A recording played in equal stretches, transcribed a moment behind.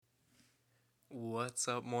What's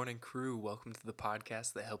up, morning crew? Welcome to the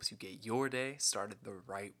podcast that helps you get your day started the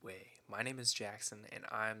right way. My name is Jackson, and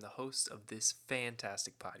I am the host of this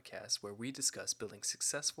fantastic podcast where we discuss building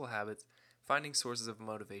successful habits, finding sources of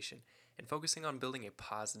motivation, and focusing on building a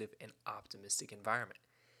positive and optimistic environment.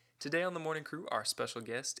 Today on the morning crew, our special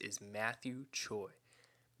guest is Matthew Choi.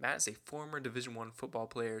 Matt is a former Division I football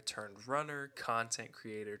player turned runner, content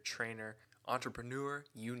creator, trainer, entrepreneur,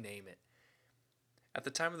 you name it. At the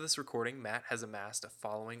time of this recording, Matt has amassed a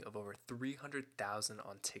following of over 300,000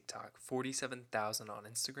 on TikTok, 47,000 on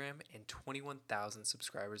Instagram, and 21,000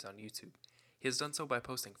 subscribers on YouTube. He has done so by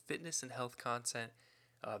posting fitness and health content,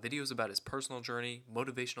 videos about his personal journey,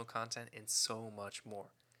 motivational content, and so much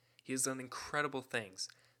more. He has done incredible things,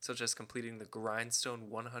 such as completing the Grindstone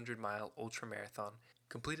 100-mile ultramarathon,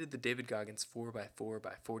 completed the David Goggins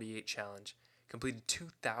 4x4x48 challenge, completed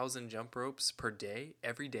 2,000 jump ropes per day,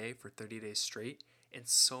 every day for 30 days straight, and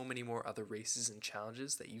so many more other races and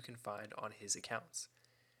challenges that you can find on his accounts.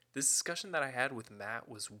 This discussion that I had with Matt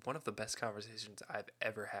was one of the best conversations I've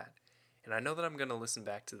ever had, and I know that I'm going to listen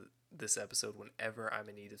back to this episode whenever I'm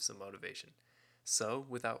in need of some motivation. So,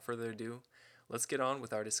 without further ado, let's get on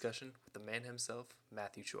with our discussion with the man himself,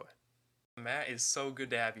 Matthew Choi. Matt, it's so good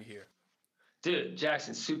to have you here. Dude,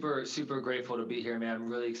 Jackson, super grateful to be here, man. I'm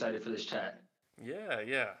really excited for this chat.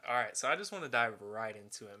 Yeah. All right, so I just want to dive right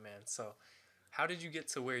into it, man. So, how did you get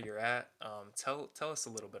to where you're at? Tell us a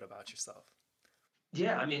little bit about yourself.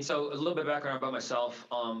 Yeah, so a little bit of background about myself.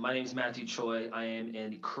 My name is Matthew Choi. I am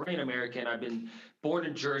an Korean American. I've been born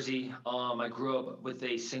in Jersey. I grew up with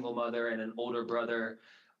a single mother and an older brother.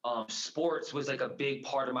 Sports was like a big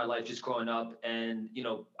part of my life just growing up. And,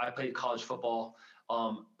 I played college football,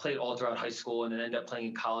 played all throughout high school, and then ended up playing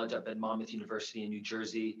in college up at Monmouth University in New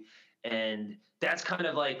Jersey. And that's kind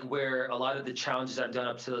of like where a lot of the challenges I've done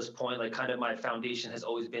up to this point, like kind of my foundation has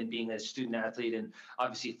always been being a student athlete and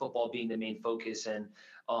obviously football being the main focus. And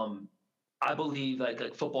um, I believe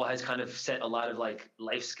like football has kind of set a lot of like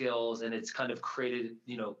life skills, and it's kind of created,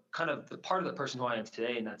 kind of the part of the person who I am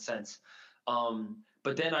today in that sense.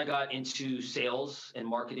 But then I got into sales and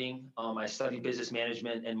marketing. I studied business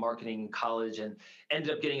management and marketing in college and ended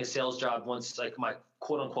up getting a sales job once like my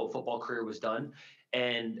quote unquote football career was done.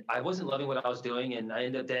 And I wasn't loving what I was doing. And I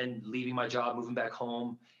ended up then leaving my job, moving back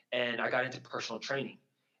home, and I got into personal training.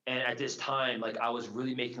 And at this time, like I was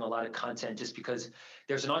really making a lot of content just because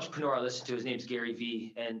there's an entrepreneur I listened to, his name's Gary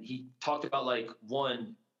Vee, and he talked about like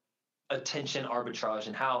one, attention arbitrage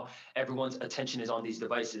and how everyone's attention is on these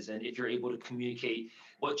devices. And if you're able to communicate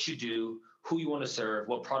what you do, who you want to serve,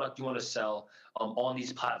 what product you want to sell on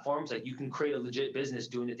these platforms, like you can create a legit business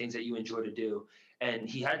doing the things that you enjoy to do. And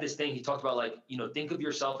he had this thing, he talked about like, think of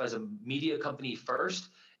yourself as a media company first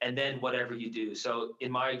and then whatever you do. So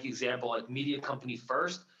in my example, like media company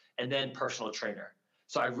first and then personal trainer.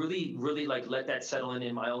 So I really like let that settle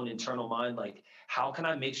in my own internal mind. Like, how can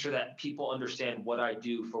I make sure that people understand what I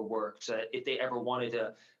do for work, so that if they ever wanted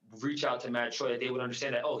to reach out to Matt Choi, they would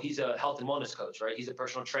understand that, oh, he's a health and wellness coach, right? He's a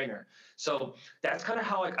personal trainer. So that's kind of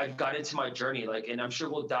how I got into my journey. Like, and I'm sure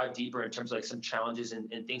we'll dive deeper in terms of like some challenges and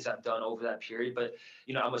things I've done over that period. But,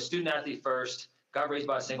 I'm a student athlete first, got raised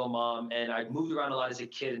by a single mom, and I moved around a lot as a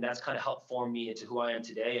kid, and that's kind of helped form me into who I am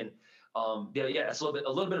today. And yeah, it's a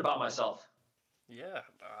little bit about myself. Yeah,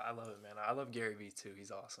 I love it, man. I love Gary Vee too.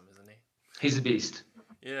 He's awesome, isn't he? He's a beast.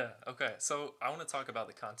 Yeah. Okay. So I want to talk about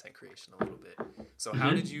the content creation a little bit. So how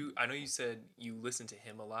did Mm-hmm. you? I know you said you listened to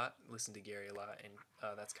him a lot, listened to Gary a lot, and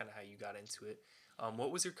that's kind of how you got into it.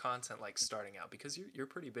 What was your content like starting out? Because you're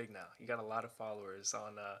pretty big now. You got a lot of followers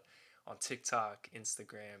on TikTok,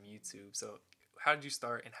 Instagram, YouTube. So how did you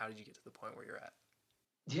start, and how did you get to the point where you're at?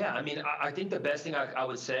 Yeah, I think the best thing I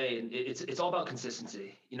would say, and it's all about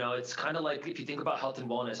consistency. It's kind of like if you think about health and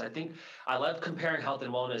wellness. I think I love comparing health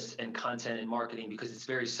and wellness and content and marketing because it's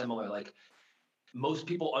very similar. Like most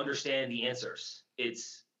people understand the answers.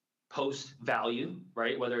 It's post value,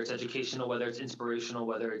 right? Whether it's educational, whether it's inspirational,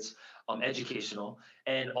 whether it's educational,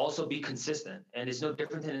 and also be consistent. And it's no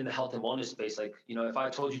different than in the health and wellness space. Like, if I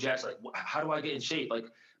told you, Jackson, like, how do I get in shape? Like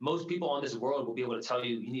most people on this world will be able to tell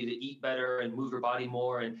you, you need to eat better and move your body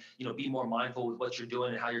more and, be more mindful with what you're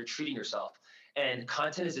doing and how you're treating yourself. And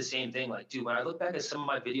content is the same thing. Like, dude, when I look back at some of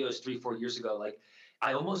my videos 3, 4 years ago, like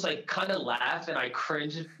I almost like kind of laugh and I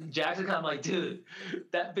cringe. Jackson, I'm like, dude,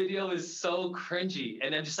 that video is so cringy.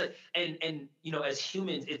 And I'm just like, and as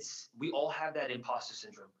humans, we all have that imposter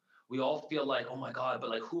syndrome. We all feel like, oh my God, but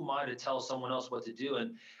like, who am I to tell someone else what to do?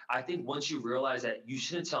 And I think once you realize that you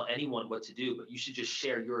shouldn't tell anyone what to do, but you should just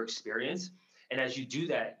share your experience. And as you do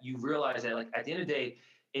that, you realize that like at the end of the day,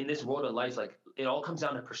 in this world of life, like it all comes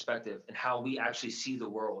down to perspective and how we actually see the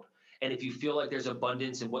world. And if you feel like there's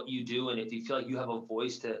abundance in what you do, and if you feel like you have a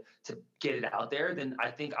voice to get it out there, then I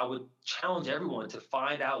think I would challenge everyone to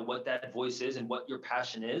find out what that voice is and what your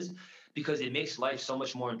passion is, because it makes life so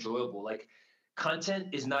much more enjoyable. Like, content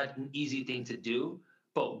is not an easy thing to do,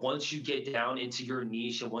 but once you get down into your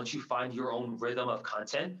niche and once you find your own rhythm of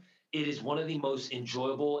content, it is one of the most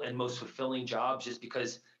enjoyable and most fulfilling jobs, just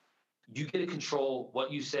because you get to control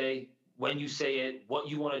what you say, when you say it, what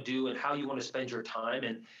you want to do, and how you want to spend your time.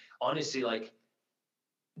 And honestly, like,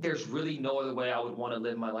 there's really no other way I would want to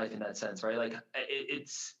live my life in that sense, right? Like,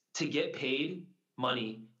 it's to get paid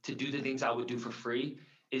money to do the things I would do for free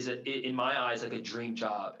is in my eyes, like a dream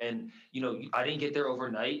job. And I didn't get there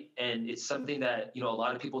overnight, and it's something that a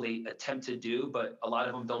lot of people, they attempt to do, but a lot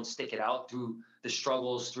of them don't stick it out through the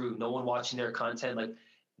struggles, through no one watching their content. Like,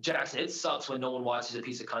 Jackson, it sucks when no one watches a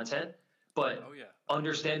piece of content, Oh but yeah.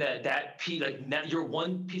 understand that you're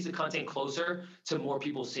one piece of content closer to more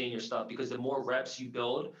people seeing your stuff, because the more reps you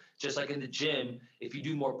build, just like in the gym, if you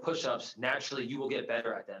do more push-ups, naturally you will get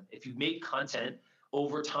better at them. If you make content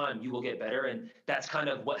over time, you will get better. And that's kind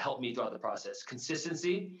of what helped me throughout the process: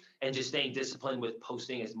 consistency and just staying disciplined with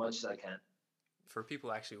posting as much as I can. For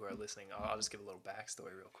people actually who are listening, I'll just give a little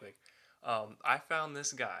backstory real quick. I found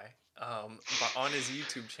this guy but on his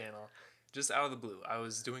YouTube channel just out of the blue. I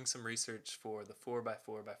was doing some research for the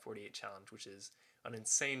 4x4x48 challenge, which is an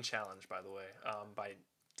insane challenge, by the way, by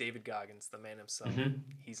David Goggins, the man himself. Mm-hmm.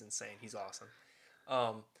 He's insane. He's awesome.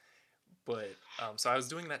 Um, so I was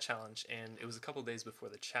doing that challenge, and it was a couple days before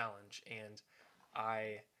the challenge, and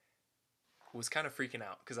I was kind of freaking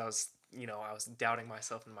out because I was doubting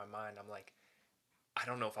myself in my mind. I'm like, I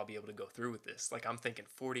don't know if I'll be able to go through with this. Like, I'm thinking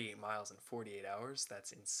 48 miles in 48 hours.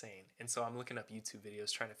 That's insane. And so I'm looking up YouTube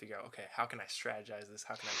videos trying to figure out, okay, how can I strategize this?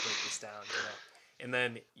 How can I break this down? And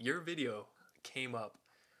then your video came up,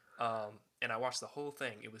 and I watched the whole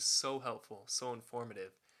thing. It was so helpful, so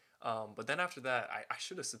informative. But then after that, I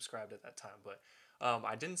should have subscribed at that time, but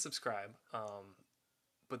I didn't subscribe.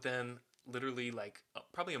 But then, literally, like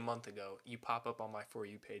probably a month ago, you pop up on my For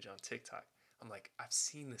You page on TikTok. I'm like, I've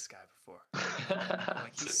seen this guy before. I'm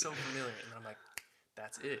like, he's so familiar. And then I'm like,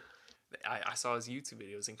 that's it. I saw his YouTube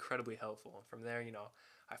video. It was incredibly helpful. And from there,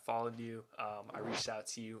 I followed you. I reached out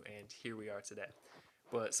to you, and here we are today.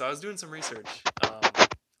 But so I was doing some research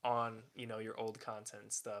on your old content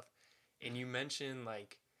and stuff, and you mentioned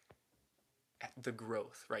like the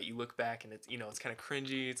growth, right? You look back and it's kind of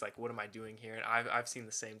cringy. It's like, what am I doing here? And I've seen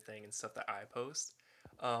the same thing and stuff that I post.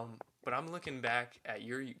 But I'm looking back at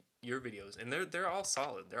your videos, and they're all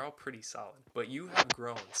solid. They're all pretty solid. But you have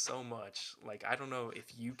grown so much. Like, I don't know if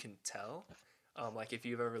you can tell, like if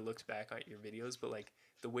you've ever looked back at your videos, but like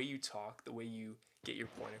the way you talk, the way you get your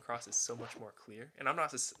point across is so much more clear. And I'm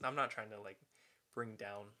not trying to like bring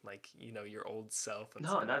down like your old self and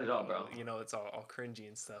No, not at all, bro. it's all cringy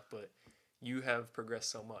and stuff, but you have progressed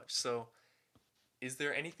so much. So is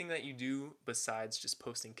there anything that you do besides just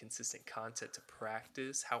posting consistent content to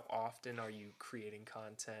practice? How often are you creating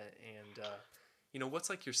content? And, what's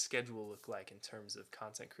like your schedule look like in terms of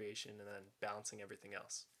content creation and then balancing everything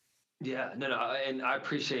else? Yeah, no, and I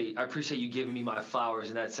appreciate you giving me my flowers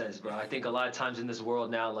in that sense, bro. I think a lot of times in this world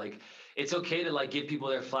now, like, it's okay to like give people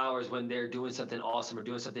their flowers when they're doing something awesome or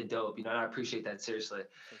doing something dope, and I appreciate that, seriously.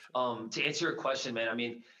 For sure. To answer your question, man, I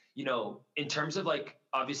mean, in terms of like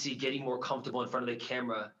obviously getting more comfortable in front of the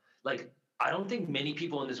camera, like, I don't think many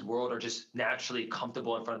people in this world are just naturally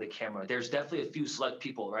comfortable in front of the camera. There's definitely a few select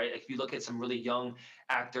people, right? Like, if you look at some really young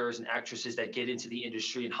actors and actresses that get into the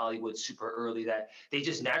industry in Hollywood super early, that they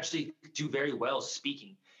just naturally do very well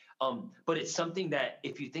speaking. But it's something that,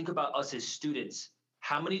 if you think about us as students,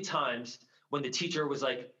 how many times when the teacher was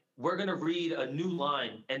like, we're going to read a new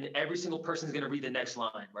line and every single person is going to read the next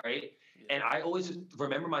line, right? Yeah. And I always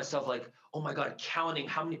remember myself like, oh my God, counting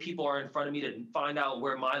how many people are in front of me to find out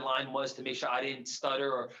where my line was, to make sure I didn't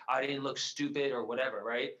stutter or I didn't look stupid or whatever,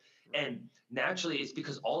 right? Right. And naturally, it's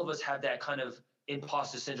because all of us have that kind of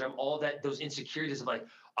imposter syndrome, all that, those insecurities of like,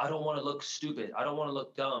 I don't want to look stupid, I don't want to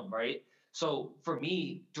look dumb, right? So for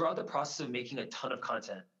me, throughout the process of making a ton of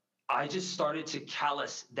content, I just started to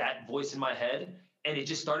callous that voice in my head, and it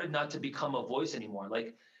just started not to become a voice anymore.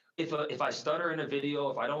 Like, if I stutter in a video,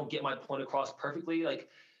 if I don't get my point across perfectly, like,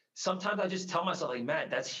 sometimes I just tell myself like,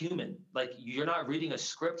 Matt, that's human. Like, you're not reading a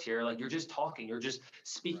script here. Like, you're just talking. You're just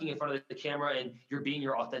speaking in Right. front of the camera, and you're being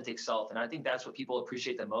your authentic self. And I think that's what people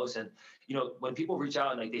appreciate the most. And when people reach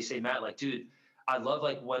out and like they say, Matt, like, dude, I love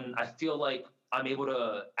like when I feel like I'm able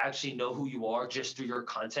to actually know who you are just through your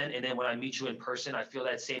content. And then when I meet you in person, I feel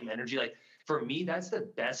that same energy. Like, for me, that's the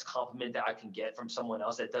best compliment that I can get from someone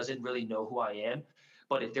else that doesn't really know who I am.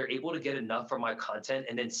 But if they're able to get enough from my content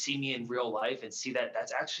and then see me in real life and see that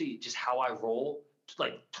that's actually just how I roll,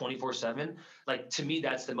 like 24/7, like to me,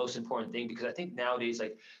 that's the most important thing. Because I think nowadays,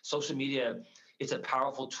 like social media, it's a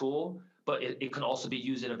powerful tool, but it can also be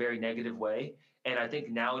used in a very negative way. And I think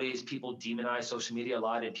nowadays people demonize social media a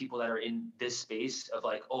lot, and people that are in this space of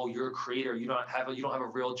like, oh, you're a creator, you don't have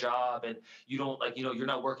a real job, and you don't like,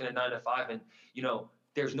 you're not working a 9 to 5, and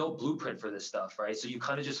there's no blueprint for this stuff, right? So you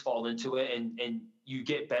kind of just fall into it, and you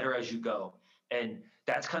get better as you go. And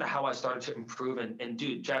that's kind of how I started to improve. And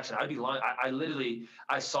dude, Jackson, I'd be lying. I literally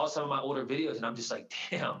I saw some of my older videos, and I'm just like,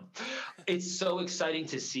 damn. It's so exciting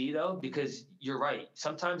to see though, because you're right.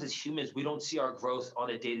 Sometimes as humans, we don't see our growth on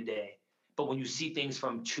a day to day. But when you see things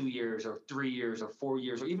from 2 years or 3 years or 4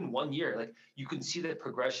 years or even 1 year, like you can see the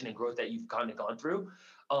progression and growth that you've kind of gone through.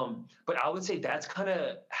 But I would say that's kind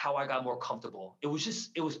of how I got more comfortable. It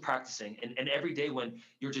was practicing. And every day when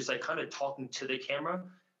you're just like kind of talking to the camera,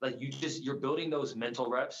 like you're building those mental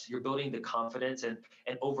reps, you're building the confidence, and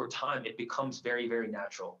over time it becomes very, very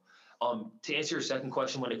natural. To answer your second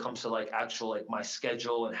question, when it comes to like actual like my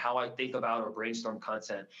schedule and how I think about or brainstorm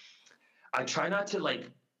content, I try not to like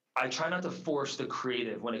I try not to force the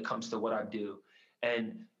creative when it comes to what I do. And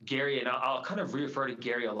Gary, and I'll kind of refer to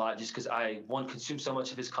Gary a lot just because I one consume so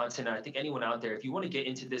much of his content. And I think anyone out there, if you want to get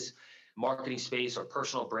into this marketing space or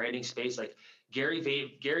personal branding space, like Gary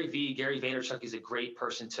Vaynerchuk is a great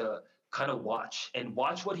person to kind of watch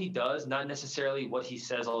what he does, not necessarily what he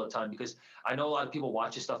says all the time. Because I know a lot of people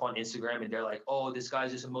watch his stuff on Instagram and they're like, oh, this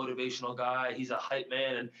guy's just a motivational guy. He's a hype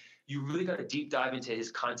man. And you really got to deep dive into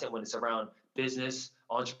his content when it's around business,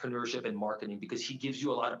 entrepreneurship, and marketing, because he gives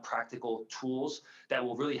you a lot of practical tools that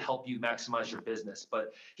will really help you maximize your business.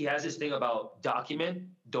 But he has this thing about document,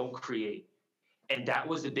 don't create. And that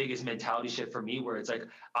was the biggest mentality shift for me, where it's like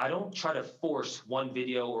I don't try to force one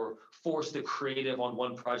video or force the creative on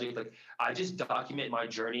one project. Like I just document my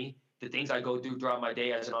journey, the things I go through throughout my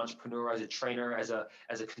day as an entrepreneur, as a trainer, as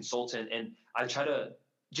a consultant. And I try to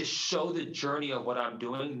just show the journey of what I'm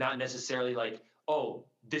doing, not necessarily like, oh,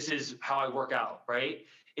 this is how I work out, right?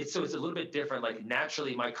 It's a little bit different. Like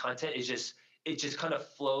naturally my content is just it just kind of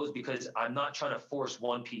flows because I'm not trying to force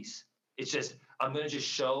one piece. It's just I'm going to just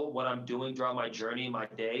show what I'm doing throughout my journey, my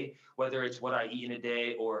day, whether it's what I eat in a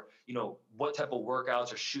day, or what type of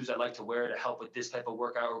workouts or shoes I like to wear to help with this type of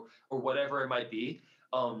workout, or whatever it might be.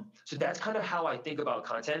 So that's kind of how I think about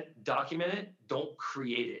content. Document it, don't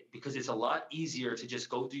create it, because it's a lot easier to just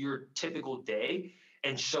go through your typical day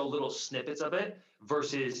and show little snippets of it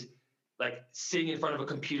versus like sitting in front of a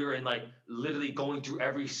computer and like literally going through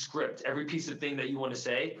every script, every piece of thing that you want to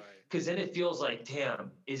say. Right. Because then it feels like,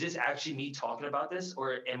 damn, is this actually me talking about this?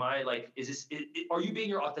 Or am I like, are you being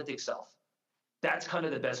your authentic self? That's kind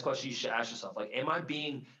of the best question you should ask yourself. Like, am I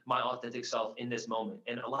being my authentic self in this moment?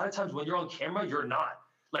 And a lot of times when you're on camera, you're not.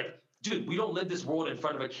 Like, dude, we don't live this world in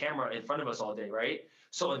front of a camera in front of us all day, right?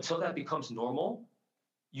 So until that becomes normal,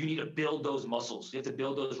 you need to build those muscles. You have to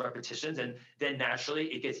build those repetitions, and then naturally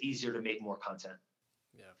it gets easier to make more content.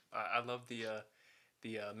 Yeah, I love the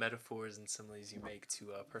metaphors and similes you make to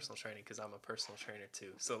personal training, because I'm a personal trainer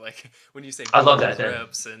too. So like when you say I build love that, those then.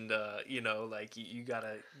 reps, and like you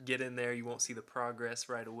gotta get in there. You won't see the progress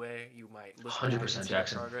right away. You might look back and 100% see the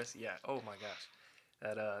Jackson. progress. Yeah. Oh my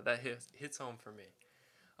gosh, that hits home for me.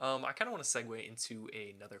 I kind of want to segue into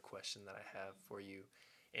another question that I have for you,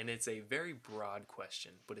 and it's a very broad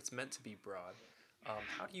question, but it's meant to be broad.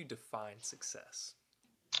 How do you define success?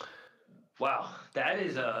 Wow, that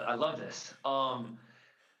is I love this.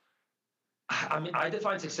 I mean, I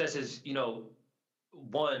define success as,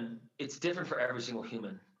 one, it's different for every single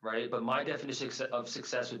human, right? But my definition of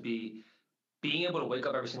success would be being able to wake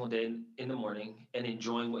up every single day in the morning and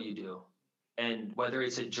enjoying what you do. And whether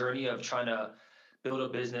it's a journey of trying to build a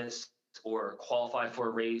business or qualify for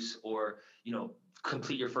a race, or,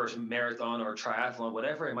 complete your first marathon or triathlon,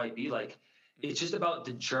 whatever it might be, like it's just about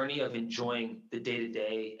the journey of enjoying the day to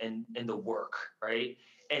day and the work, right?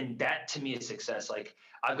 And that to me is success. Like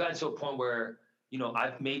I've gotten to a point where,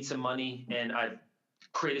 I've made some money and I've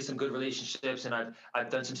created some good relationships, and I've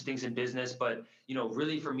done some things in business. But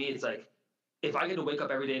really for me, it's like if I get to wake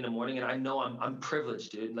up every day in the morning, and I know I'm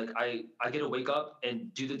privileged, dude. Like I get to wake up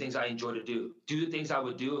and do the things I enjoy to do the things I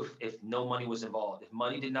would do if no money was involved. If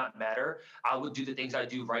money did not matter, I would do the things I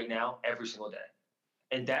do right now every single day.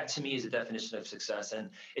 And that to me is the definition of success.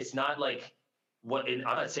 And it's not like and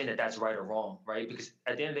I'm not saying that that's right or wrong, right? Because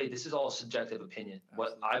at the end of the day, this is all subjective opinion.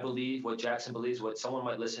 What Absolutely. I believe, what Jackson believes, what someone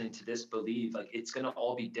might listening to this believe, like it's gonna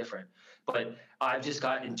all be different. But I've just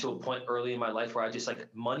gotten to a point early in my life where I just like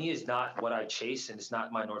money is not what I chase, and it's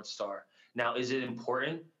not my North Star. Now, is it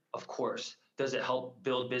important? Of course. Does it help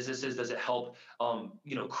build businesses? Does it help,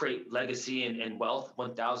 create legacy and wealth?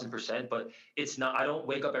 1000%. But it's not. I don't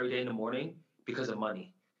wake up every day in the morning because of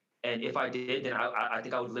money. And if I did, then I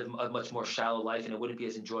think I would live a much more shallow life, and it wouldn't be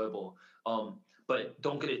as enjoyable. Um, but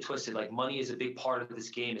don't get it twisted. Like, money is a big part of this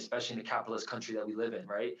game, especially in the capitalist country that we live in,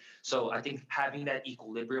 right? So I think having that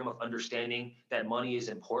equilibrium of understanding that money is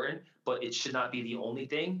important, but it should not be the only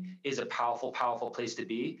thing, is a powerful, powerful place to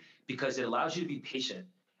be, because it allows you to be patient.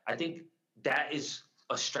 I think that is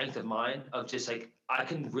a strength of mine, of just like, I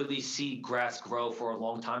can really see grass grow for a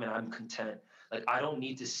long time and I'm content. Like, I don't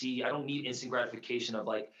need instant gratification of,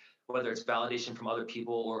 like, whether it's validation from other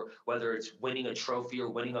people, or whether it's winning a trophy or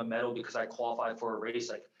winning a medal because I qualified for a race.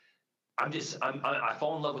 Like, I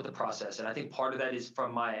fall in love with the process. And I think part of that is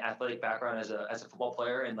from my athletic background as a football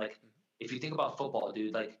player. And like, if you think about football,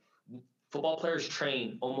 dude, like, football players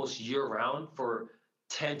train almost year round for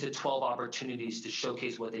 10 to 12 opportunities to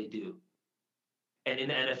showcase what they do. And in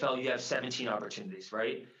the NFL, you have 17 opportunities,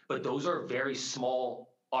 right? But those are very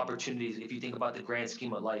small opportunities if you think about the grand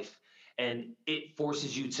scheme of life. And it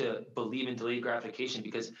forces you to believe in delayed gratification,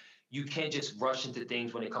 because you can't just rush into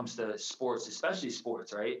things when it comes to sports, especially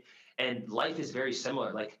sports, right? And life is very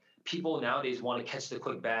similar. Like, people nowadays want to catch the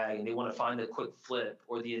quick bag, and they want to find the quick flip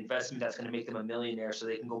or the investment that's going to make them a millionaire so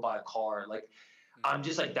they can go buy a car. Like, I'm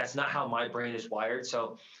just like, that's not how my brain is wired.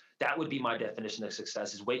 So that would be my definition of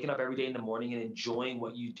success, is waking up every day in the morning and enjoying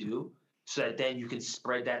what you do, so that then you can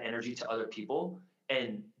spread that energy to other people.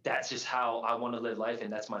 And that's just how I want to live life.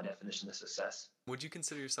 And that's my definition of success. Would you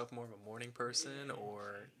consider yourself more of a morning person,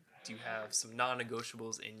 or do you have some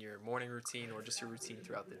non-negotiables in your morning routine, or just your routine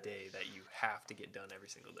throughout the day that you have to get done every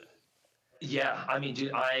single day? Yeah, I mean,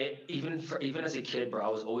 dude, even as a kid, bro, I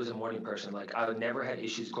was always a morning person. Like, I never had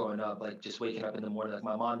issues growing up, like just waking up in the morning. Like,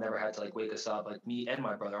 my mom never had to like wake us up, like me and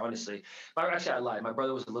my brother, honestly. But actually, I lied. My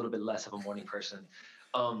brother was a little bit less of a morning person.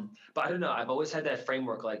 But I don't know. I've always had that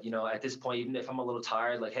framework, like, at this point, even if I'm a little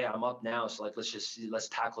tired, like, hey, I'm up now, so like, let's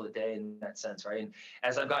tackle the day in that sense, right? And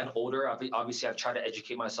as I've gotten older, obviously I've tried to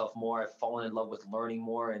educate myself more. I've fallen in love with learning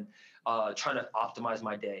more, and trying to optimize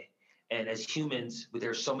my day. And as humans,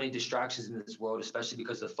 there's so many distractions in this world, especially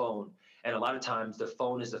because of the phone. And a lot of times the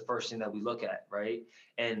phone is the first thing that we look at, right?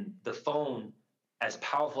 And the phone, as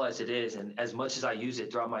powerful as it is, and as much as I use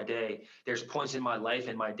it throughout my day, there's points in my life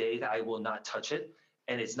and my day that I will not touch it.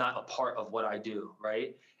 And it's not a part of what I do,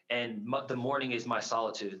 right? And the morning is my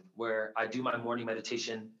solitude, where I do my morning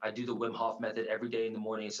meditation. I do the Wim Hof method every day in the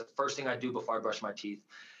morning. It's the first thing I do before I brush my teeth.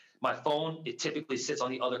 My phone, it typically sits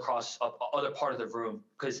on the other part of the room,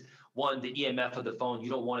 because one, the EMF of the phone, you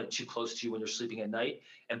don't want it too close to you when you're sleeping at night.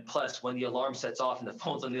 And plus, when the alarm sets off and the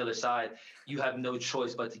phone's on the other side, you have no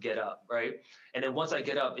choice but to get up, right? And then once I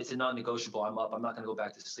get up, it's a non-negotiable. I'm up. I'm not going to go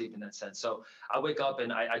back to sleep in that sense. So I wake up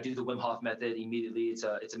and I do the Wim Hof method immediately. It's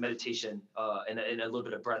a meditation, and a little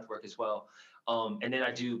bit of breath work as well. And then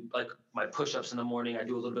I do like my push-ups in the morning. I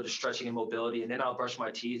do a little bit of stretching and mobility, and then I'll brush my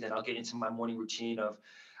teeth and I'll get into my morning routine of,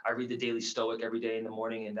 I read the Daily Stoic every day in the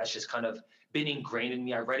morning, and that's just kind of been ingrained in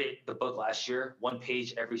me. I read the book last year, one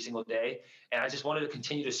page every single day, and I just wanted to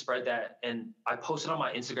continue to spread that. And I post it on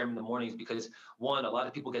my Instagram in the mornings because, one, a lot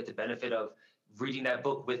of people get the benefit of reading that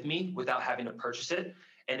book with me without having to purchase it,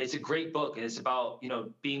 and it's a great book, and it's about,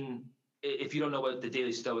 being. If you don't know what the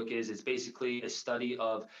Daily Stoic is, it's basically a study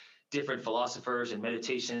of different philosophers and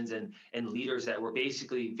meditations and leaders that were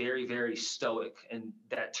basically very, very stoic. And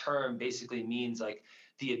that term basically means like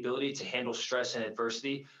the ability to handle stress and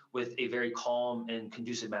adversity with a very calm and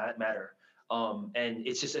conducive matter. And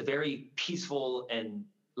it's just a very peaceful and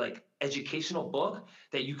like educational book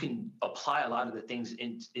that you can apply a lot of the things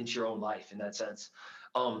into your own life in that sense.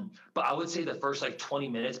 But I would say the first like 20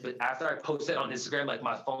 minutes, but after I post it on Instagram, like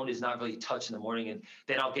my phone is not really touched in the morning. And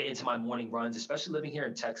then I'll get into my morning runs, especially living here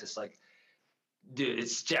in Texas. Like, dude,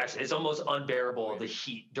 it's Jackson. It's almost Oh unbearable, the yeah,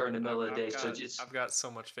 heat during the middle of the day. So it's, I've got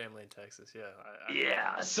so much family in Texas. Yeah, I feel you.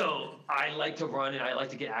 yeah. So I like to run and I like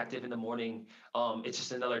to get active in the morning. It's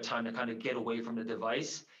just another time to kind of get away from the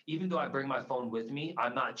device. Even though I bring my phone with me,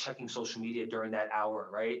 I'm not checking social media during that hour,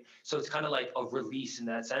 right? So it's kind of like a release in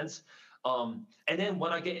that sense. And then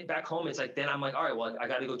when I get back home, it's like, then I'm like, all right, well, I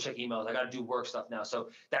got to go check emails. I got to do work stuff now. So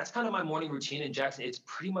that's kind of my morning routine in Jackson. It's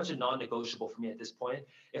pretty much a non-negotiable for me at this point.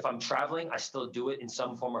 If I'm traveling, I still do it in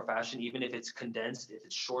some form or fashion, even if it's condensed. If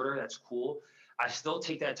it's shorter, that's cool. I still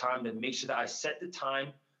take that time to make sure that I set the time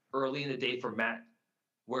early in the day for Matt,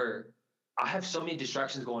 where I have so many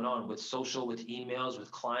distractions going on with social, with emails,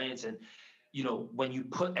 with clients. And, when you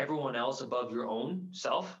put everyone else above your own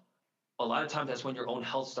self, a lot of times that's when your own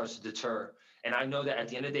health starts to deter. And I know that at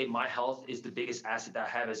the end of the day, my health is the biggest asset that I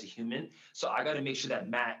have as a human. So I got to make sure that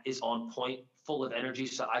Matt is on point, full of energy,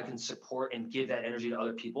 so I can support and give that energy to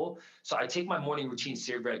other people. So I take my morning routine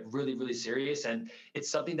like really, really serious. And it's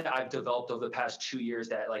something that I've developed over the past 2 years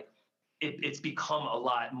that like it's become a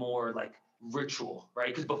lot more like ritual, right?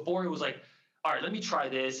 Because before it was like, all right, let me try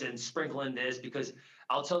this and sprinkle in this, because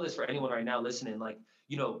I'll tell this for anyone right now listening, like,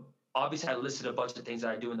 obviously I listed a bunch of things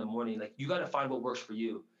that I do in the morning. Like you got to find what works for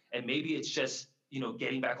you. And maybe it's just,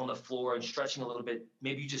 getting back on the floor and stretching a little bit.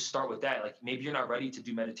 Maybe you just start with that. Like maybe you're not ready to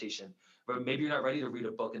do meditation, but maybe you're not ready to read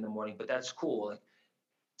a book in the morning, but that's cool. Like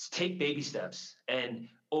take baby steps. And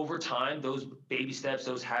over time, those baby steps,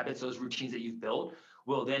 those habits, those routines that you've built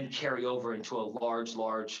will then carry over into a large,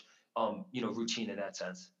 routine in that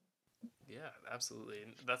sense. Yeah, absolutely.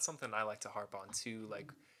 And that's something I like to harp on too.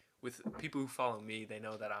 Like with people who follow me, they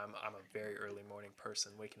know that I'm a very early morning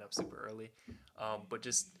person, waking up super early. But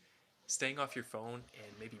just staying off your phone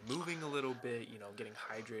and maybe moving a little bit, getting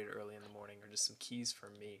hydrated early in the morning are just some keys for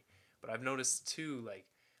me. But I've noticed too, like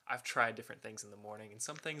I've tried different things in the morning, and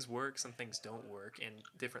some things work, some things don't work, and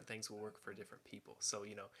different things will work for different people. So,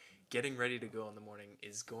 getting ready to go in the morning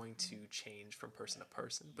is going to change from person to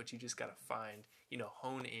person, but you just got to find,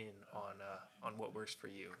 hone in on what works for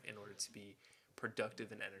you in order to be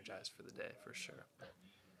productive and energized for the day, for sure.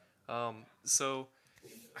 So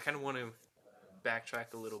I kind of want to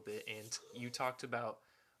backtrack a little bit, and you talked about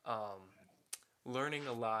um, learning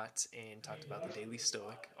a lot and talked about the Daily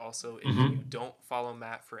Stoic. Also, if you Mm-hmm. don't follow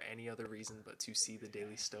Matt for any other reason but to see the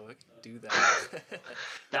Daily Stoic, do that.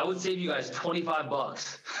 That would save you guys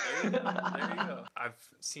 $25. There you go. There you go. I've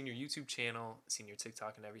seen your YouTube channel, seen your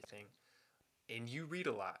TikTok and everything, and you read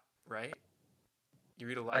a lot, right? You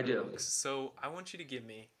read a I lot of do. books. So I want you to give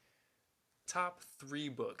me top three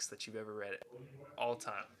books that you've ever read all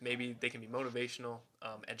time. Maybe they can be motivational,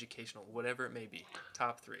 educational, whatever it may be.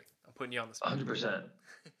 Top three. I'm putting you on the spot.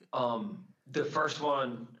 100%. The first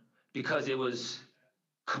one, because it was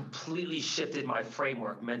completely shifted my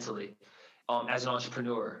framework mentally as an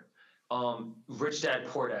entrepreneur. Rich Dad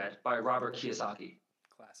Poor Dad by Robert Kiyosaki.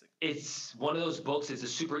 Classic. It's one of those books. It's a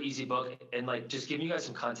super easy book, and like just giving you guys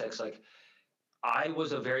some context. Like I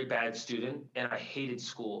was a very bad student, and I hated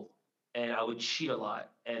school, and I would cheat a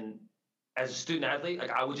lot. And as a student athlete,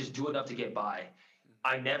 like I would just do enough to get by.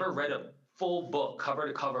 I never read a full book cover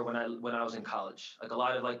to cover when I was in college. Like a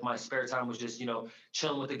lot of like my spare time was just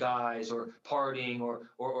chilling with the guys or partying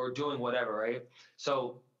or doing whatever, right?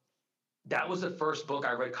 So that was the first book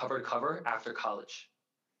I read cover to cover after college.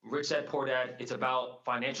 Rich Dad Poor Dad. It's about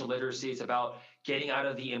financial literacy. It's about getting out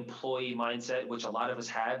of the employee mindset, which a lot of us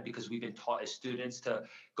have because we've been taught as students to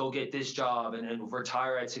go get this job and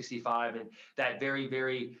retire at 65 and that very,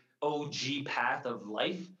 very OG path of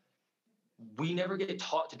life. We never get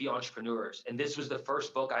taught to be entrepreneurs. And this was the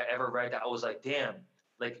first book I ever read that I was like, damn,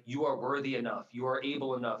 like you are worthy enough, you are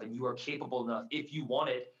able enough, and you are capable enough if you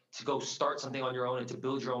wanted to go start something on your own and to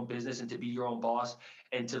build your own business and to be your own boss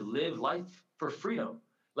and to live life for freedom.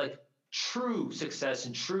 Like true success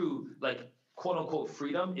and true like quote unquote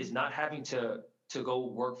freedom is not having to go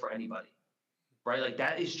work for anybody. Right? Like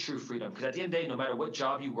that is true freedom. Because at the end of the day, no matter what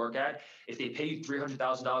job you work at, if they pay you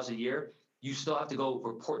 $300,000 a year, you still have to go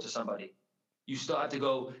report to somebody. You still have to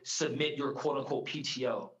go submit your quote unquote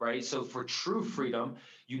PTO, right? So for true freedom,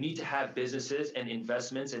 you need to have businesses and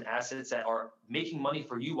investments and assets that are making money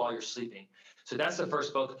for you while you're sleeping. So that's the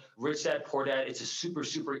first book, Rich Dad Poor Dad. It's a super,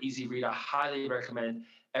 super easy read. I highly recommend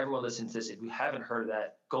everyone listen to this. If you haven't heard of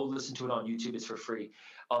that, go listen to it on YouTube. It's for free.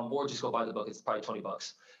 Or just go buy the book. It's probably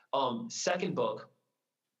 $20. Second book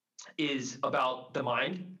is about the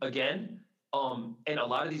mind again. And a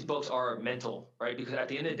lot of these books are mental, right? Because at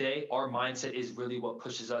the end of the day, our mindset is really what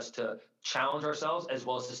pushes us to challenge ourselves as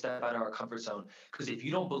well as to step out of our comfort zone. Because if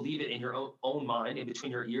you don't believe it in your own mind, in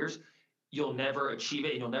between your ears, you'll never achieve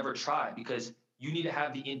it and you'll never try because you need to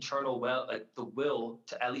have the internal like the will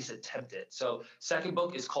to at least attempt it. So second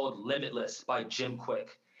book is called Limitless by Jim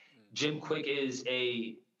Quick. Jim Quick is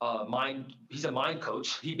he's a mind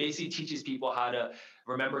coach. He basically teaches people how to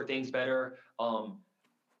remember things better,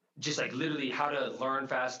 just like literally how to learn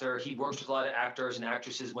faster. He works with a lot of actors and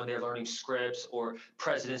actresses when they're learning scripts or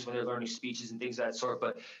presidents when they're learning speeches and things of that sort.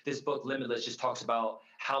 But this book, Limitless, just talks about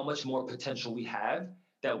how much more potential we have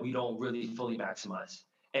that we don't really fully maximize.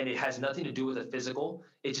 And it has nothing to do with the physical.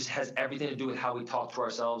 It just has everything to do with how we talk to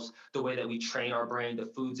ourselves, the way that we train our brain, the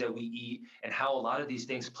foods that we eat, and how a lot of these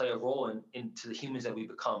things play a role into the humans that we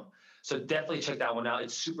become. So definitely check that one out.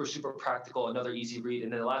 It's super, super practical, another easy read.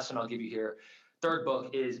 And then the last one I'll give you here, third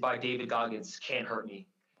book is by David Goggins, Can't Hurt Me.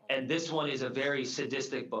 And this one is a very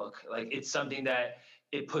sadistic book. Like it's something that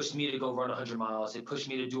it pushed me to go run 100 miles. It pushed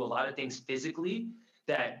me to do a lot of things physically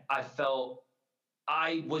that I felt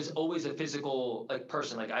I was always a physical like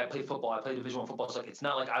person. Like I played football, I played Division I football. So like it's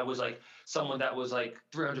not like I was like someone that was like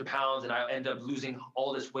 300 pounds and I end up losing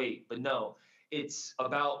all this weight. But no, it's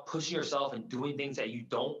about pushing yourself and doing things that you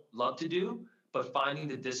don't love to do, but finding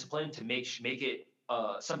the discipline to make it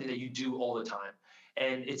something that you do all the time.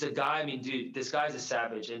 And it's a guy. I mean, dude, this guy's a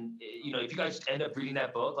savage. And if you guys end up reading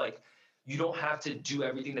that book, like you don't have to do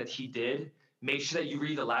everything that he did. Make sure that you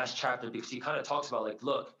read the last chapter because he kind of talks about like,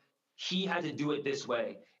 look, he had to do it this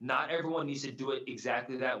way. Not everyone needs to do it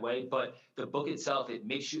exactly that way, but the book itself, it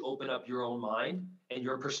makes you open up your own mind and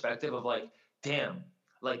your perspective of like, damn,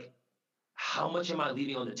 like how much am I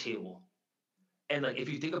leaving on the table? And like if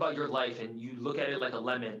you think about your life and you look at it like a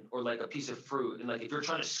lemon or like a piece of fruit, and like if you're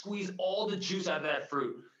trying to squeeze all the juice out of that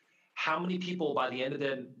fruit, how many people by the end of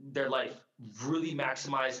their life really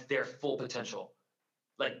maximize their full potential?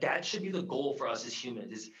 Like that should be the goal for us as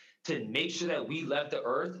humans is to make sure that we left the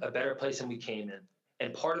earth a better place than we came in.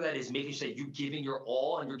 And part of that is making sure that you're giving your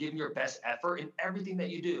all and you're giving your best effort in everything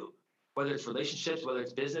that you do, whether it's relationships, whether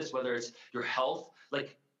it's business, whether it's your health.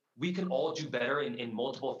 Like we can all do better in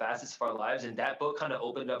multiple facets of our lives. And that book kind of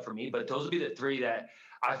opened up for me. But those would be the three that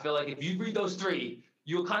I feel like if you read those three,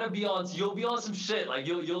 you'll be on some shit. Like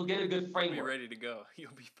you'll get a good framework. You'll be ready to go.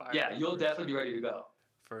 You'll be fired. Yeah, you'll definitely be ready to go.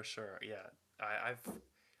 For sure. Yeah.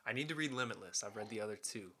 I need to read Limitless. I've read the other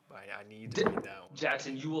two, but I need to read that one.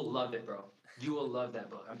 Jackson, you will love it, bro. You will love that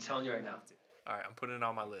book. I'm telling you right now. All right, I'm putting it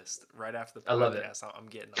on my list. Right after the I love it. podcast, I'm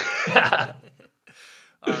getting on it.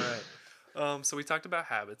 All right. So we talked about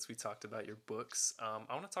habits. We talked about your books. I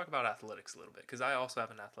want to talk about athletics a little bit because I also have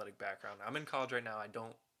an athletic background. I'm in college right now. I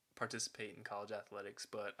don't participate in college athletics,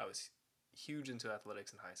 but I was huge into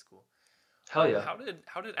athletics in high school. Hell yeah.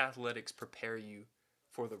 How did athletics prepare you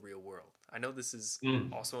for the real world? I know this is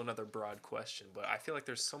also another broad question, but I feel like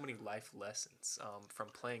there's so many life lessons from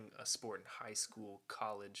playing a sport in high school,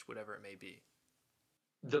 college, whatever it may be.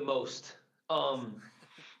 The most.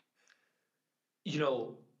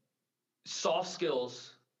 Soft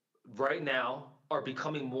skills right now are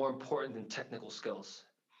becoming more important than technical skills.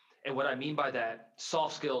 And what I mean by that,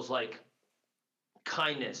 soft skills like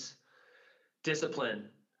kindness, discipline,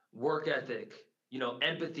 work ethic,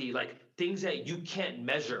 empathy, like things that you can't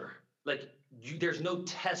measure. Like there's no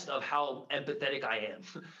test of how empathetic I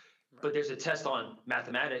am. But there's a test on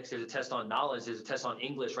mathematics, there's a test on knowledge, there's a test on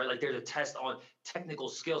English, right? Like there's a test on technical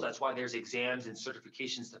skills. That's why there's exams and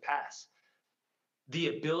certifications to pass.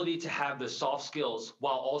 The ability to have the soft skills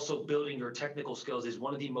while also building your technical skills is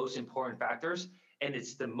one of the most important factors. And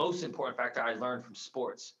it's the most important factor I learned from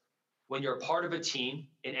sports. When you're a part of a team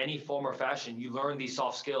in any form or fashion, you learn these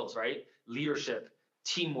soft skills, right? Leadership,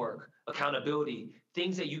 teamwork, accountability,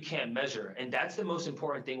 things that you can't measure. And that's the most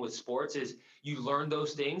important thing with sports is you learn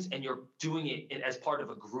those things and you're doing it as part of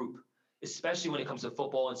a group, especially when it comes to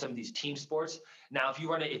football and some of these team sports. Now, if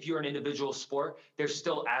you're an individual sport, there's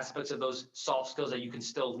still aspects of those soft skills that you can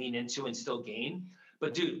still lean into and still gain.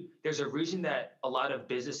 But dude, there's a reason that a lot of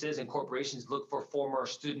businesses and corporations look for former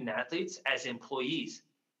student athletes as employees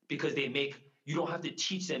because you don't have to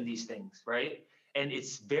teach them these things, right? And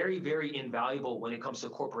it's very, very invaluable when it comes to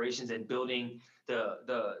corporations and building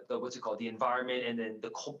the what's it called, the environment and then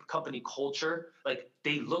the company culture. Like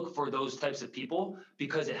they look for those types of people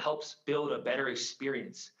because it helps build a better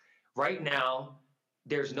experience. Right now,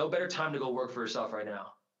 there's no better time to go work for yourself right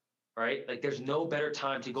now, right? Like there's no better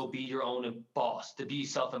time to go be your own boss, to be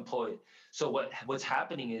self-employed. So what's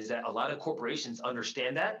happening is that a lot of corporations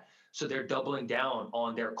understand that, so they're doubling down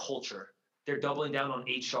on their culture. They're doubling down on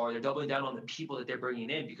HR. They're doubling down on the people that they're bringing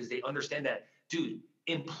in because they understand that, dude,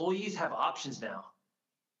 employees have options now.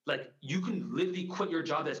 Like you can literally quit your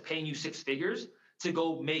job that's paying you six figures to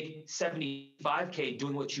go make 75K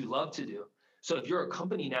doing what you love to do. So if you're a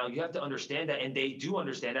company now, you have to understand that, and they do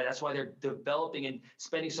understand that. That's why they're developing and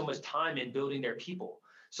spending so much time in building their people.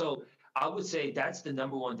 So I would say that's the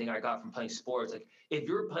number one thing I got from playing sports. Like if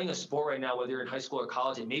you're playing a sport right now, whether you're in high school or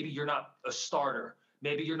college, and maybe you're not a starter,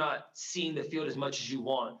 maybe you're not seeing the field as much as you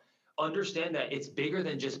want, understand that it's bigger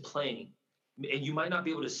than just playing. And you might not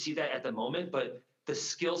be able to see that at the moment, but the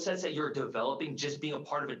skill sets that you're developing just being a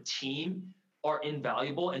part of a team are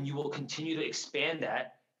invaluable, and you will continue to expand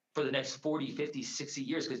that for the next 40, 50, 60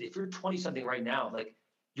 years. Because if you're 20 something right now, like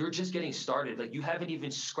you're just getting started, like you haven't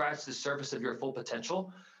even scratched the surface of your full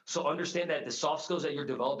potential. So understand that the soft skills that you're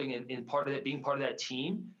developing in part of that, being part of that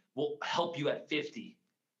team, will help you at 50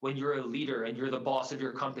 when you're a leader and you're the boss of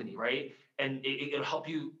your company, right? And it'll help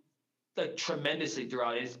you like tremendously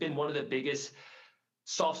throughout. And it's been one of the biggest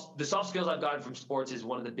the soft skills I've gotten from sports is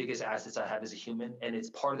one of the biggest assets I have as a human, and it's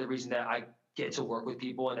part of the reason that I get to work with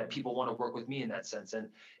people and that people want to work with me in that sense. And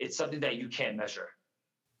it's something that you can't measure.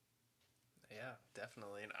 Yeah,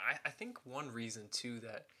 definitely. And I think one reason too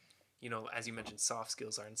that, as you mentioned, soft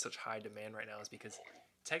skills are in such high demand right now is because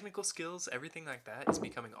technical skills, everything like that is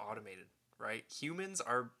becoming automated, right? Humans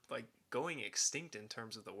are like going extinct in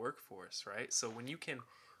terms of the workforce, right? So when you can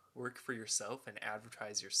work for yourself and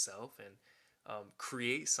advertise yourself and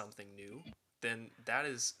create something new, then that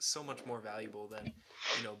is so much more valuable than,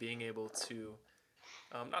 being able to,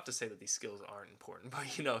 not to say that these skills aren't important,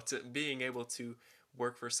 but to being able to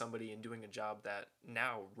work for somebody and doing a job that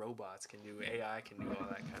now robots can do, AI can do all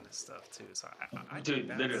that kind of stuff too. So I think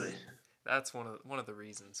Dude, literally. that's one of the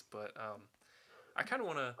reasons. But I kind of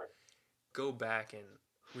want to go back, and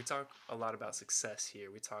we talk a lot about success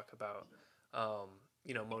here. We talk about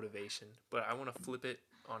motivation, but I want to flip it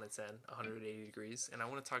on its end 180 degrees, and I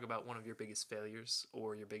want to talk about one of your biggest failures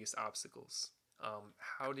or your biggest obstacles.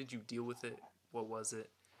 How did you deal with it? What was it?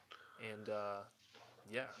 And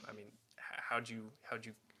yeah, I mean, how'd you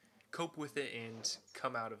cope with it and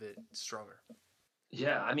come out of it stronger?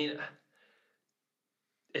 Yeah, I mean,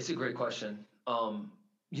 it's a great question.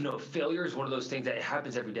 Failure is one of those things that it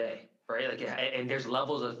happens every day, right? Like, and there's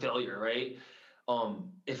levels of failure, right?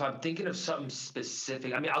 If I'm thinking of something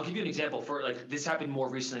specific, I mean, I'll give you an example for like this happened more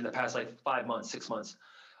recently in the past like 5 months, 6 months.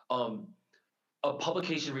 Um, a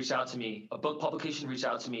publication reached out to me, a book publication reached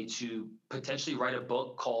out to me to potentially write a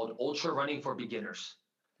book called Ultra Running for Beginners.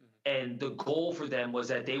 And the goal for them was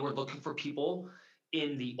that they were looking for people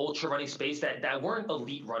in the ultra running space that weren't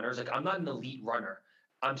elite runners. Like I'm not an elite runner.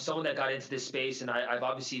 I'm someone that got into this space, and I've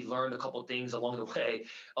obviously learned a couple things along the way.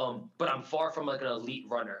 But I'm far from like an elite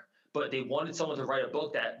runner. But they wanted someone to write a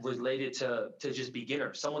book that related to just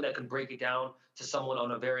beginners, someone that can break it down to someone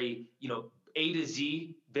on a very A to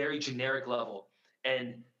Z, very generic level.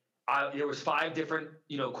 And there was 5 different,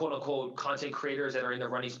 quote unquote content creators that are in the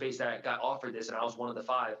running space that got offered this, and I was one of the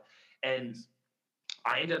 5. And Nice.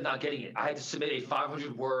 I ended up not getting it. I had to submit a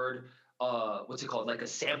 500 word, what's it called, like a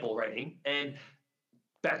sample writing. And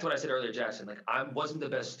back to what I said earlier, Jackson, like I wasn't the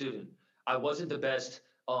best student. I wasn't the best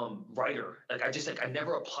writer. Like I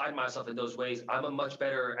never applied myself in those ways. I'm a much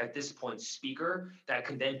better at this point speaker that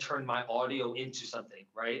can then turn my audio into something,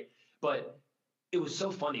 right? But it was so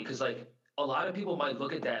funny because like a lot of people might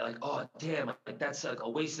look at that like, oh damn, like that's like a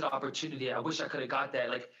wasted opportunity. I wish I could have got that.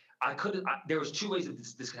 Like I could. There was 2 ways that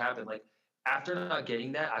this could happen. Like after not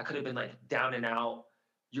getting that, I could have been like down and out.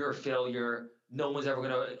 You're a failure. No one's ever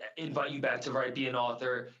gonna invite you back to be an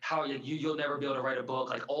author. How you'll never be able to write a book.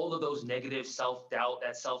 Like all of those negative self doubt,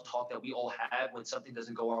 that self talk that we all have when something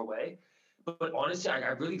doesn't go our way. But honestly,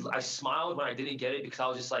 I smiled when I didn't get it because I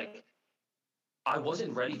was just like, I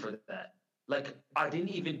wasn't ready for that. Like I didn't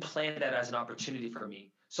even plan that as an opportunity for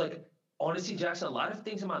me. So like honestly, Jackson, a lot of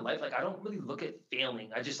things in my life, like I don't really look at failing.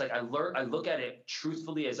 I just like I look at it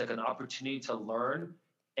truthfully as like an opportunity to learn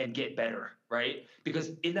and get better, right?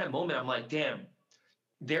 Because in that moment, I'm like, damn,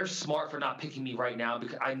 they're smart for not picking me right now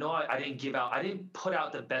because I know I didn't I didn't put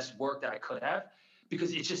out the best work that I could have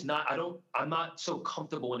because it's just not, I'm not so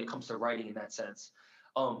comfortable when it comes to writing in that sense.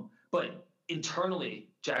 But internally,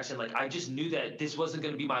 Jackson, like I just knew that this wasn't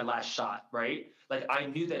going to be my last shot, right? Like I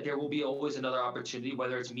knew that there will be always another opportunity,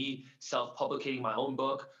 whether it's me self-publicating my own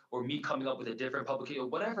book or me coming up with a different publication or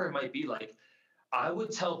whatever it might be. Like I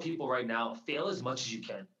would tell people right now, fail as much as you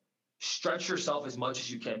can. Stretch yourself as much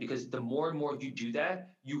as you can because the more and more you do that,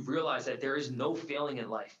 you realize that there is no failing in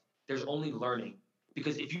life. There's only learning.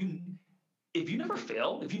 Because if you never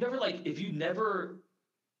fail, if you never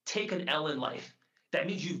take an L in life, that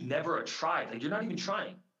means you've never tried. Like you're not even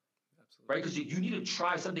trying, right? Absolutely. Because you need to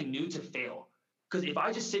try something new to fail. Because if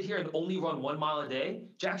I just sit here and only run 1 mile a day,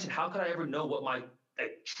 Jackson, how could I ever know what my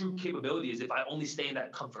true capability is if I only stay in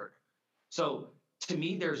that comfort? So to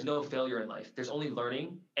me, there's no failure in life. There's only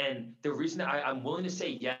learning. And the reason I'm willing to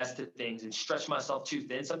say yes to things and stretch myself too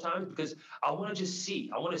thin sometimes because I want to just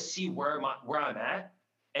see. I want to see where I'm at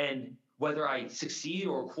and whether I succeed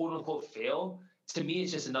or quote unquote fail. To me,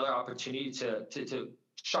 it's just another opportunity to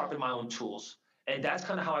sharpen my own tools. And that's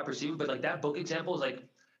kind of how I perceive it. But like that book example is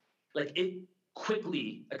like it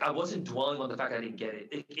quickly, like I wasn't dwelling on the fact I didn't get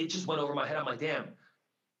it. It just went over my head. I'm like, damn,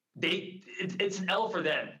 it's an L for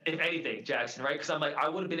them, if anything, Jackson, right? Because I'm like, I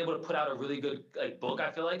would have been able to put out a really good like book.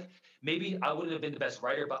 I feel like maybe I wouldn't have been the best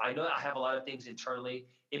writer, but I know that I have a lot of things internally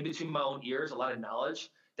in between my own ears, a lot of knowledge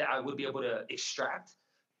that I would be able to extract.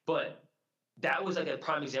 But that was like a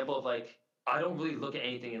prime example of like I don't really look at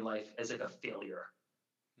anything in life as like a failure.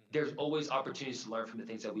 Mm-hmm. There's always opportunities to learn from the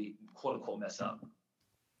things that we quote unquote mess up.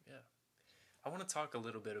 Yeah. I want to talk a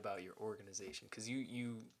little bit about your organization because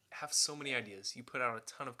you have so many ideas. You put out a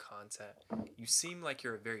ton of content. You seem like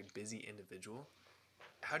you're a very busy individual.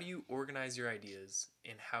 How do you organize your ideas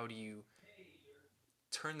and how do you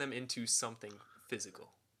turn them into something physical?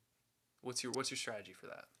 What's your strategy for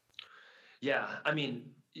that? Yeah, I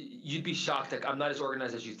mean, you'd be shocked. Like, I'm not as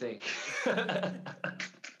organized as you think.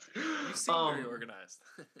 You seem very um, organized.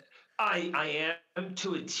 I am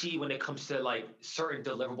to a T when it comes to like certain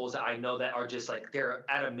deliverables that I know that are just like they're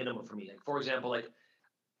at a minimum for me. Like, for example, like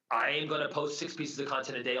I am going to post 6 pieces of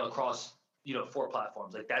content a day across 4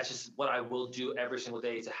 platforms. Like that's just what I will do every single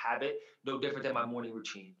day. It's a habit, no different than my morning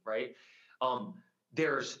routine, right? Um,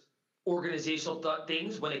 there's organizational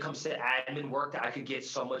things when it comes to admin work that I could get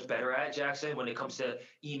so much better at, Jackson. When it comes to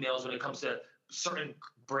emails, when it comes to certain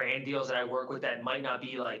brand deals that I work with that might not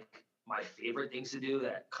be like my favorite things to do,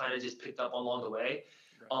 that kind of just picked up along the way.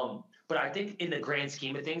 Right. But I think in the grand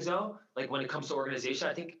scheme of things, though, like when it comes to organization,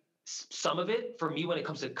 I think some of it for me when it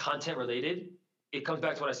comes to content related, it comes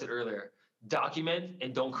back to what I said earlier: document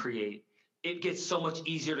and don't create. It gets so much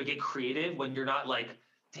easier to get creative when you're not like,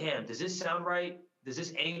 damn, does this sound right? Does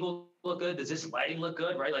this angle look good? Does this lighting look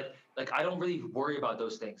good? Right? Like I don't really worry about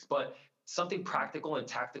those things. But something practical and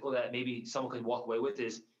tactical that maybe someone could walk away with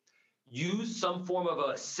is use some form of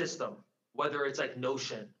a system, whether it's like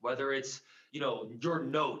Notion, whether it's, your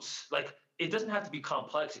notes. Like it doesn't have to be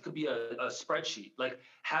complex. It could be a spreadsheet. Like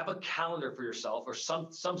have a calendar for yourself or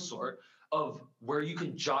some sort of where you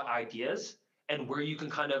can jot ideas and where you can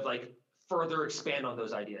kind of like further expand on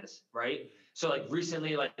those ideas, right? So like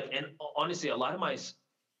recently, like, and honestly, a lot of my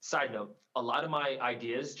side note, a lot of my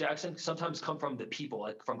ideas, Jackson, sometimes come from the people,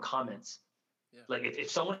 like from comments. Yeah. Like if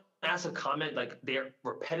someone asks a comment, like they're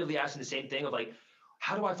repetitively asking the same thing of like,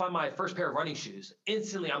 how do I find my first pair of running shoes?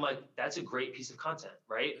 Instantly, I'm like, that's a great piece of content,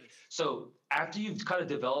 right? Nice. So after you've kind of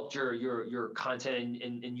developed your content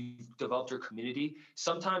and you've developed your community,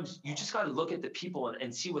 sometimes you just got to look at the people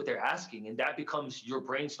and see what they're asking, and that becomes your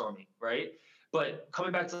brainstorming, right? But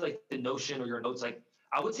coming back to like the Notion or your notes, like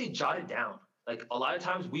I would say jot it down. Like a lot of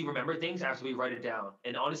times we remember things after we write it down.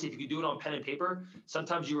 And honestly, if you do it on pen and paper,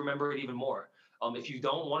 sometimes you remember it even more. If you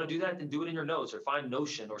don't want to do that, then do it in your notes or find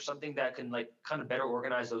Notion or something that can like kind of better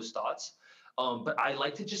organize those thoughts. But I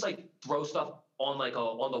like to just like throw stuff on like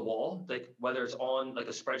on the wall, like whether it's on like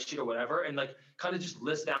a spreadsheet or whatever, and like kind of just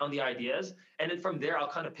list down the ideas. And then from there, I'll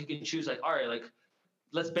kind of pick and choose like, all right, like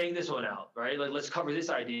let's bang this one out, right? Like let's cover this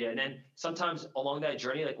idea. And then sometimes along that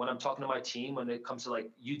journey, like when I'm talking to my team, when it comes to like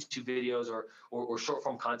YouTube videos or short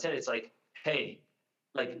form content, it's like, hey,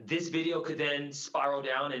 like this video could then spiral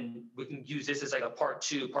down and we can use this as like a part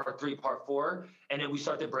 2, part 3, part 4. And then we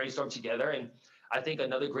start to brainstorm together. And I think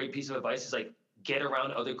another great piece of advice is like get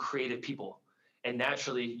around other creative people. And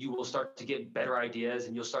naturally you will start to get better ideas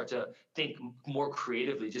and you'll start to think more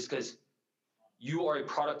creatively just because you are a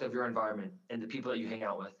product of your environment and the people that you hang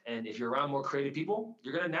out with. And if you're around more creative people,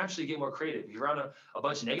 you're going to naturally get more creative. If you're around a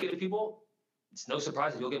bunch of negative people, it's no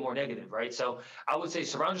surprise that you'll get more negative, right? So I would say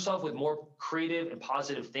surround yourself with more creative and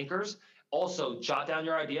positive thinkers. Also, jot down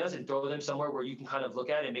your ideas and throw them somewhere where you can kind of look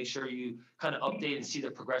at it and make sure you kind of update and see the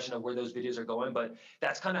progression of where those videos are going. But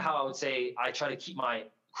that's kind of how I would say I try to keep my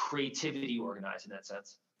creativity organized in that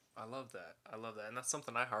sense. I love that. I love that. And that's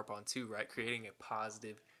something I harp on too, right? Creating a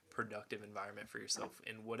positive, productive environment for yourself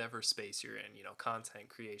in whatever space you're in, content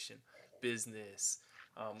creation, business,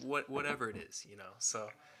 whatever it is, So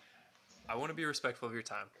I want to be respectful of your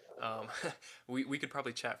time. Um, we could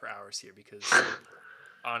probably chat for hours here because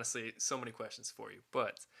honestly, so many questions for you.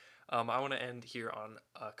 But I want to end here on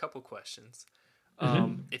a couple questions.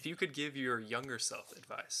 Mm-hmm. If you could give your younger self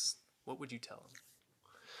advice, what would you tell him?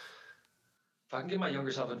 If I can give my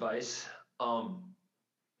younger self advice, um,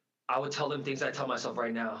 I would tell them things I tell myself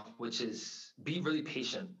right now, which is be really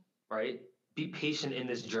patient, right? Be patient in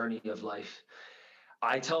this journey of life.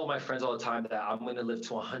 I tell my friends all the time that I'm going to live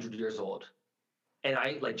to 100 years old. And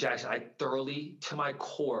I, like Jackson, I thoroughly, to my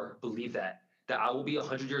core, believe that I will be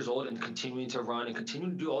 100 years old and continuing to run and continue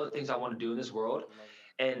to do all the things I want to do in this world. I love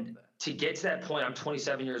that. I love And that. to get to that point, I'm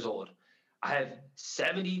 27 years old. I have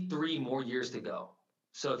 73 more years to go.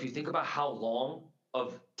 So if you think about how long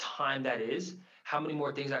of time that is, how many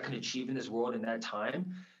more things I can achieve in this world in that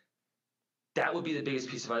time, that would be the biggest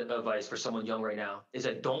piece of advice for someone young right now is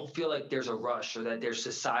that don't feel like there's a rush or that there's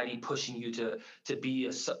society pushing you to be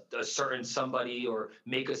a certain somebody or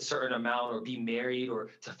make a certain amount or be married or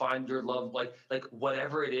to find your love, like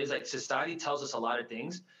whatever it is. Like society tells us a lot of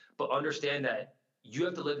things, but understand that you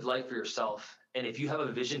have to live life for yourself. And if you have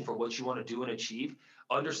a vision for what you want to do and achieve,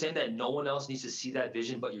 understand that no one else needs to see that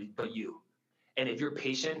vision but you. And if you're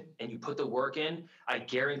patient and you put the work in, I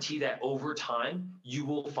guarantee that over time, you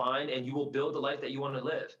will find and you will build the life that you want to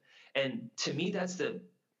live. And to me, that's the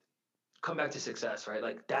come back to success, right?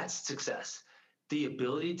 Like that's success. The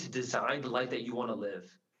ability to design the life that you want to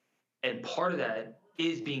live. And part of that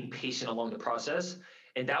is being patient along the process.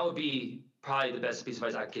 And that would be probably the best piece of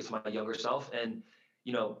advice I could give to my younger self. And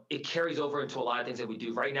it carries over into a lot of things that we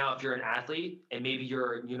do right now. If you're an athlete and maybe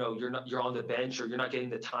you're on the bench or you're not getting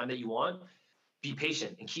the time that you want, be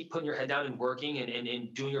patient and keep putting your head down and working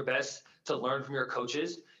and doing your best to learn from your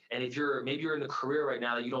coaches. And if you're in a career right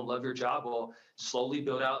now that you don't love your job, well, slowly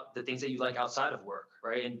build out the things that you like outside of work,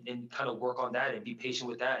 right? And kind of work on that and be patient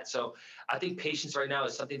with that. So I think patience right now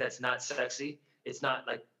is something that's not sexy. It's not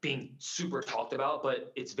like being super talked about,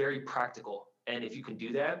 but it's very practical. And if you can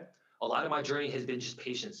do that, a lot of my journey has been just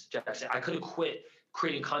patience, Jackson. I could have quit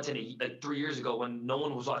creating content like 3 years ago when no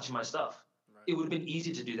one was watching my stuff. Right. It would have been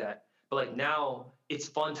easy to do that. But like now it's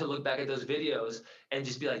fun to look back at those videos and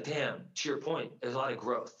just be like, damn, to your point, there's a lot of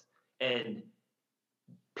growth. And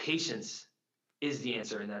patience is the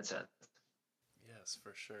answer in that sense. Yes,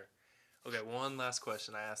 for sure. Okay, one last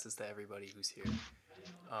question. I ask this to everybody who's here.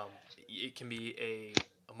 It can be a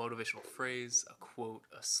motivational phrase, a quote,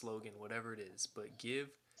 a slogan, whatever it is, but give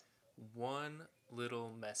one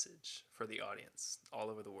little message for the audience all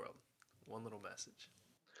over the world. One little message.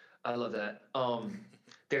 I love that.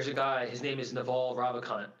 There's a guy, his name is Naval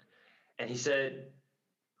Ravikant, and he said,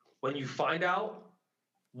 when you find out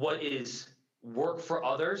what is work for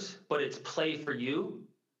others, but it's play for you,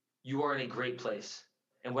 you are in a great place.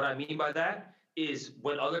 And what I mean by that is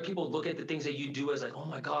when other people look at the things that you do as like, oh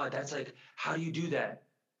my God, that's like, how do you do that?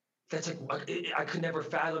 That's like, I could never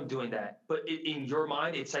fathom doing that. But in your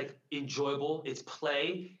mind, it's like enjoyable, it's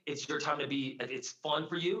play, it's your time to be, like, it's fun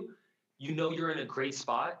for you. You know you're in a great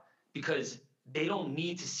spot because they don't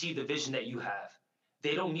need to see the vision that you have.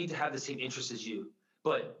 They don't need to have the same interests as you.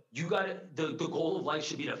 But you got to, the goal of life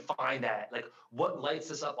should be to find that. Like, what lights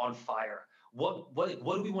us up on fire? What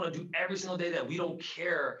do we want to do every single day that we don't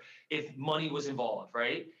care if money was involved,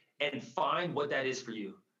 right? And find what that is for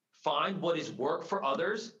you. Find what is work for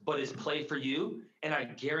others, but is play for you. And I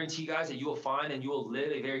guarantee, guys, that you will find and you will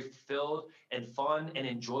live a very fulfilled and fun and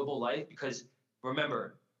enjoyable life because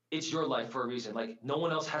remember, it's your life for a reason. Like no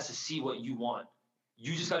one else has to see what you want.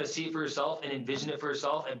 You just got to see it for yourself and envision it for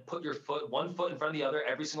yourself and put your one foot in front of the other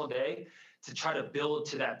every single day to try to build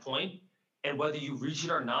to that point. And whether you reach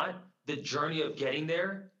it or not, the journey of getting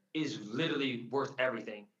there is literally worth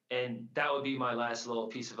everything. And that would be my last little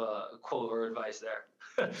piece of a quote or advice there.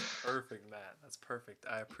 Perfect, Matt. That's perfect.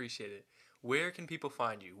 I appreciate it. Where can people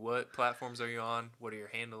find you? What platforms are you on? What are your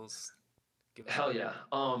handles? Hell yeah.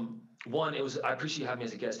 I appreciate you having me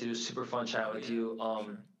as a guest. It was super fun chatting with you.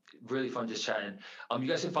 Sure. Really fun just chatting. You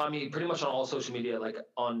guys can find me pretty much on all social media, like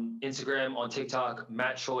on Instagram, on TikTok,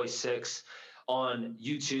 Matt Choi 6. On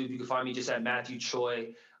YouTube, you can find me just at Matthew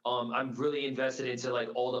Choi. I'm really invested into like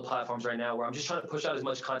all the platforms right now where I'm just trying to push out as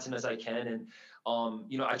much content as I can. And,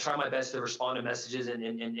 I try my best to respond to messages and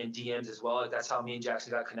DMs as well. Like that's how me and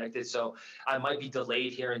Jackson got connected. So I might be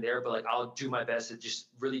delayed here and there, but like I'll do my best to just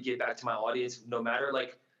really get back to my audience no matter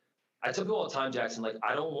like I tell people all the time, Jackson, like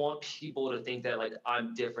I don't want people to think that like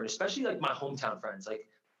I'm different, especially like my hometown friends. Like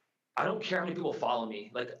I don't care how many people follow me.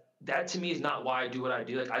 Like that to me is not why I do what I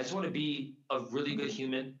do. Like I just want to be a really good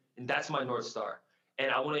human, and that's my North Star. And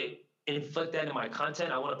I want to inflict that in my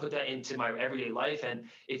content. I want to put that into my everyday life. And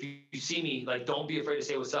if you see me, like don't be afraid to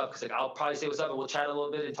say what's up, because like I'll probably say what's up and we'll chat a little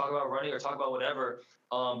bit and talk about running or talk about whatever.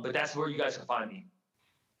 But that's where you guys can find me.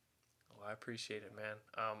 Well, I appreciate it, man.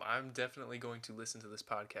 I'm definitely going to listen to this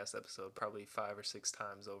podcast episode probably 5 or 6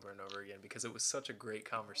 times over and over again because it was such a great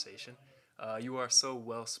conversation. You are so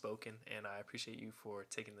well spoken, and I appreciate you for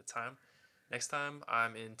taking the time. Next time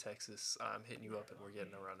I'm in Texas, I'm hitting you up and we're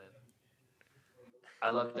getting a run in. I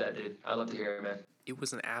love that, dude. I love to hear it, man. It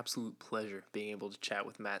was an absolute pleasure being able to chat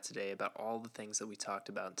with Matt today about all the things that we talked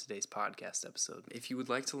about in today's podcast episode. If you would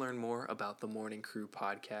like to learn more about the Morning Crew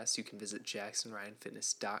podcast, you can visit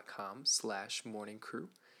jacksonryanfitness.com/morningcrew.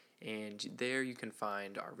 And there you can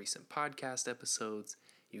find our recent podcast episodes.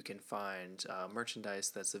 You can find merchandise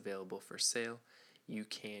that's available for sale. You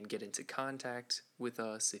can get into contact with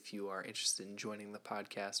us if you are interested in joining the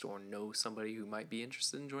podcast or know somebody who might be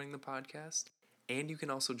interested in joining the podcast. And you can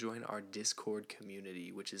also join our Discord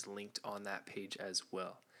community, which is linked on that page as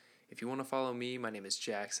well. If you want to follow me, my name is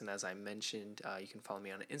Jackson. As I mentioned, you can follow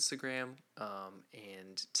me on Instagram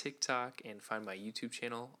and TikTok and find my YouTube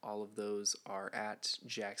channel. All of those are at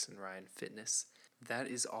Jackson Ryan Fitness. That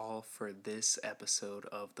is all for this episode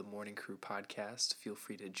of the Morning Crew podcast. Feel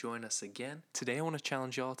free to join us again. Today, I want to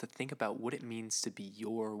challenge y'all to think about what it means to be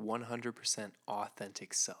your 100%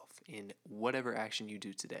 authentic self in whatever action you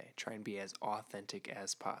do today. Try and be as authentic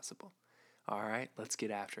as possible. All right, let's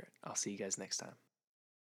get after it. I'll see you guys next time.